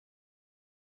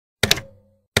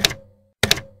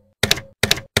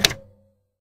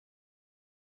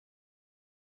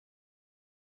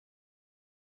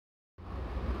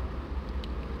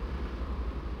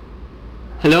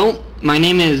Hello, my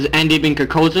name is Andy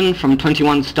Binker-Cosen from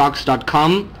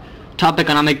 21stocks.com, top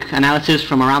economic analysis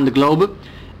from around the globe,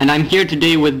 and I'm here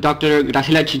today with Dr.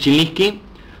 Graciela Chichilnisky,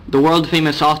 the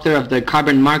world-famous author of The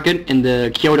Carbon Market in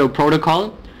the Kyoto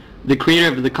Protocol, the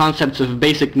creator of the concepts of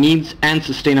basic needs and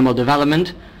sustainable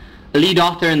development, a lead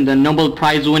author in the Nobel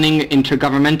Prize-winning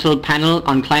Intergovernmental Panel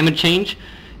on Climate Change,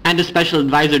 and a special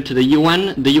advisor to the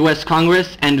UN, the US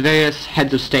Congress, and various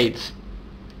heads of states.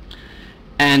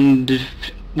 And,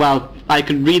 well, I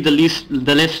could read the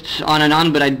list on and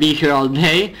on, but I'd be here all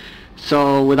day.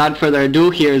 So without further ado,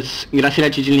 here's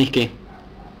Graciela Chichilnisky.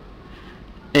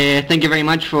 Thank you very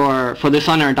much for this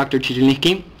honor, Dr.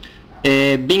 Chichilnisky.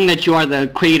 Being that you are the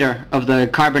creator of the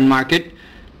carbon market,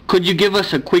 could you give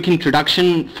us a quick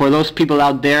introduction for those people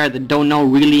out there that don't know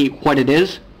really what it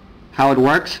is, how it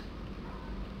works?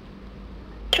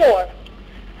 Sure.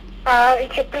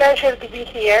 It's a pleasure to be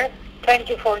here. Thank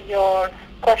you for your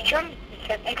question. It's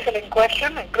an excellent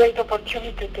question, a great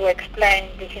opportunity to explain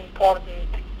this important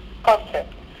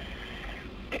concept.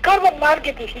 The carbon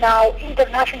market is now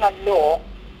international law.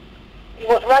 It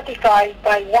was ratified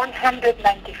by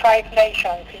 195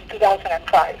 nations in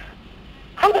 2005.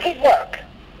 How does it work?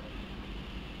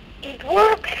 It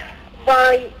works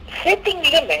by setting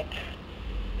limits,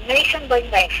 nation by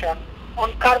nation,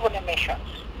 on carbon emissions.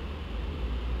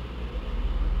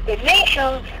 The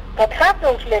nations that have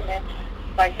those limits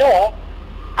by law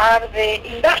are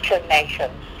the industrial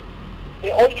nations, the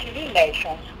OECD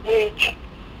nations, which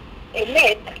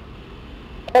emit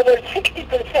over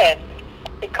 60%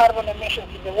 of the carbon emissions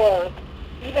in the world,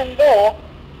 even though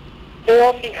they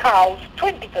only house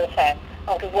 20%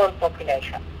 of the world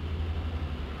population.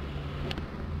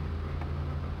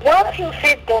 Once you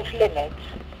set those limits,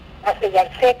 as they are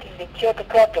set in the Kyoto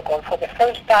Protocol for the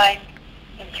first time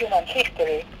in human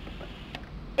history,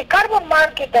 the carbon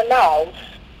market allows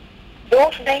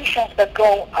those nations that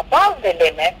go above the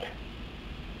limit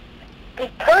to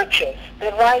purchase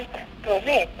the right to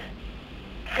emit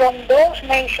from those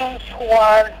nations who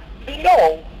are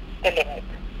below the limit.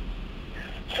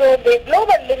 So the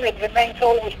global limit remains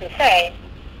always the same,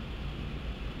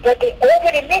 but the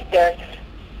over-emitters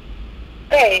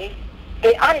pay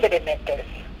the under-emitters.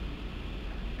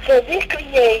 So this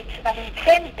creates an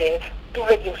incentive to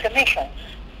reduce emissions,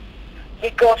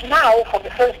 because now, for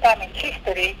the first time in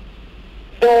history,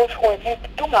 those who emit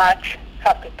too much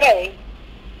have to pay,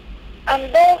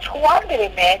 and those who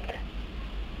under-emit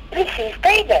receive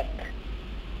payment.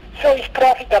 So it's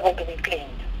profitable to be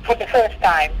cleaned. For the first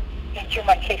time in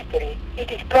human history, it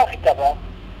is profitable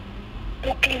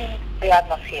to clean the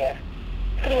atmosphere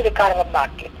through the carbon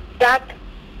market. That's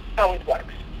how it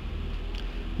works.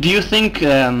 Do you think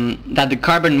that the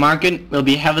carbon market will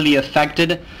be heavily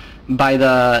affected by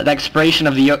the expiration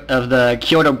of the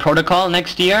Kyoto Protocol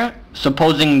next year,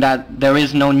 supposing that there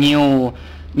is no new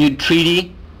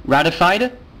treaty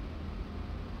ratified?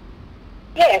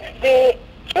 Yes, the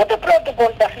Kyoto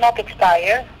Protocol does not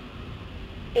expire.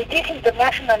 It is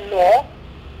international law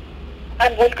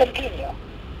and will continue.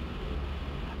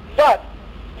 But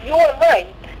you are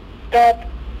right that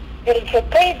there is a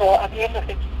table at the end of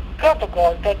the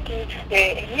protocol that gives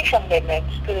the emission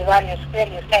limits to the various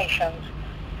nations,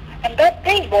 and that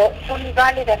table is only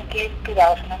valid until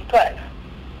 2012.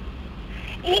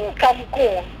 In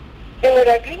Cancun, there were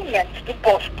agreements to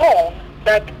postpone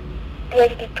that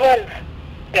 2012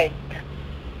 date,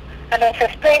 and I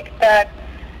suspect that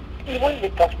it will be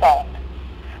postponed.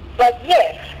 But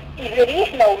yes, if there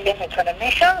is no limits on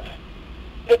emissions,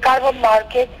 the carbon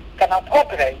market cannot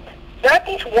operate. That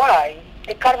is why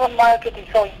the carbon market is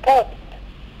so important,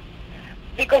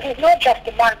 because it's not just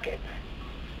a market.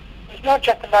 It's not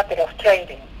just a matter of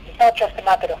trading. It's not just a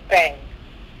matter of paying.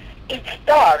 It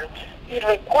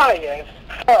requires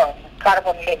firm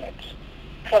carbon limits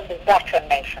from the industrial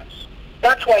nations.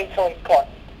 That's why it's so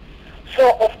important.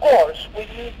 So, of course, we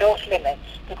need those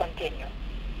limits to continue.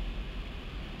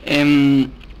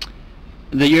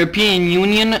 The European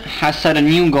Union has set a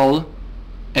new goal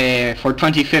for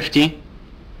 2050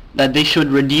 that they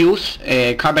should reduce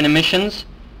carbon emissions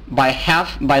by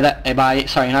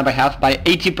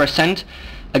 80%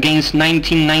 against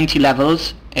 1990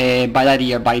 levels by that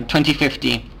year, by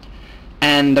 2050.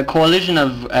 And the coalition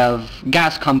of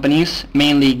gas companies,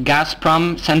 mainly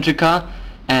Gazprom, Centrica,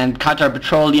 and Qatar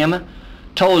Petroleum,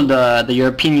 told the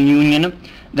European Union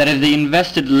that if they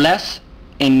invested less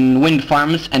in wind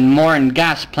farms and more in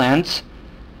gas plants,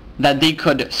 that they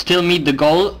could still meet the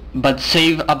goal but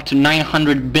save up to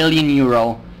 900 billion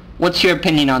euro. What's your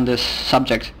opinion on this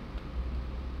subject?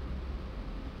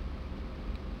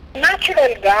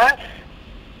 Natural gas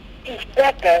is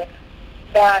better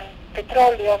than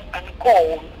petroleum and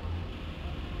coal,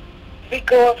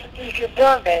 because if you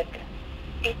burn it,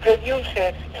 it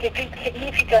produces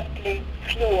significantly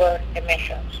fewer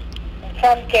emissions. In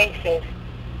some cases,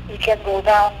 it can go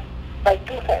down by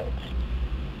 2/3.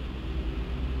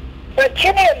 But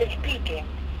generally speaking,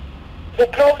 the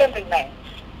problem remains.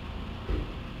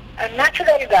 And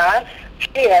natural gas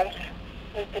shares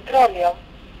with petroleum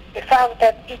the fact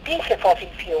that it is a fossil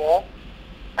fuel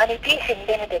and it is in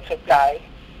limited supply,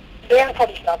 therefore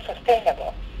it's not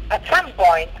sustainable. At some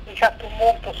point, we have to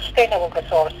move to sustainable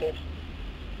resources.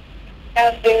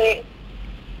 And the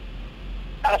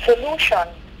solution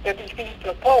that is being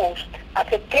proposed as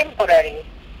a temporary,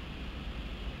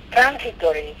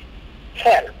 transitory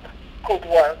help could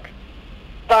work.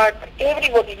 But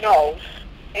everybody knows,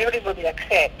 everybody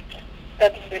accepts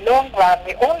that in the long run,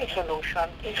 the only solution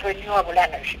is renewable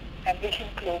energy. And this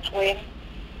includes wind,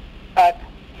 but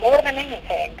more than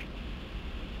anything,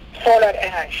 solar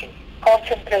energy,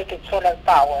 concentrated solar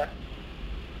power.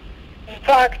 In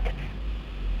fact,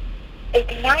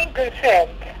 89%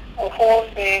 of all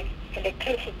the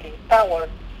electricity power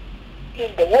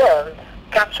in the world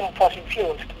comes from fossil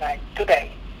fuels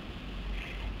today.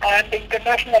 And the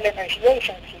International Energy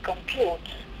Agency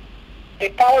computes the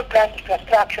power plant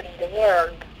infrastructure in the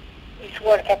world is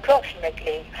worth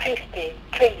approximately $50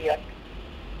 trillion.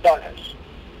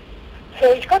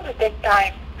 So it's going to take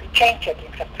time to change that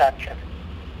infrastructure.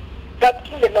 But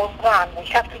in the long run, we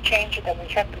have to change it, and we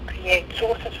have to create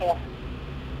sources of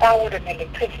power and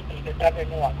electricity that are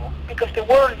renewable, because the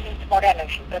world needs more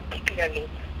energy, particularly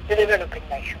the developing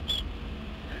nations.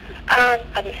 And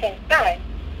at the same time,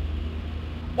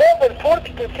 over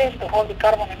 40% of all the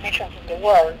carbon emissions in the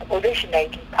world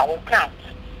originate in power plants.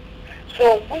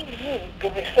 So we need to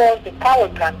resolve the power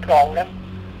plant problem.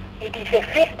 It is a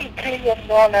 $50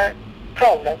 trillion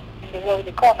problem in the world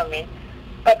economy,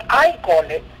 but I call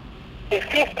it the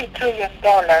 $50 trillion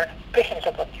business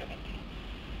opportunity,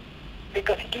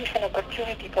 because it is an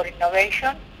opportunity for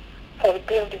innovation, for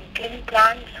building clean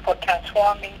plants, for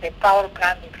transforming the power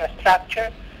plant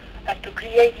infrastructure, and to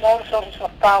create more sources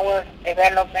of power,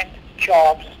 development,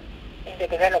 jobs in the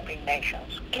developing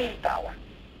nations, clean power.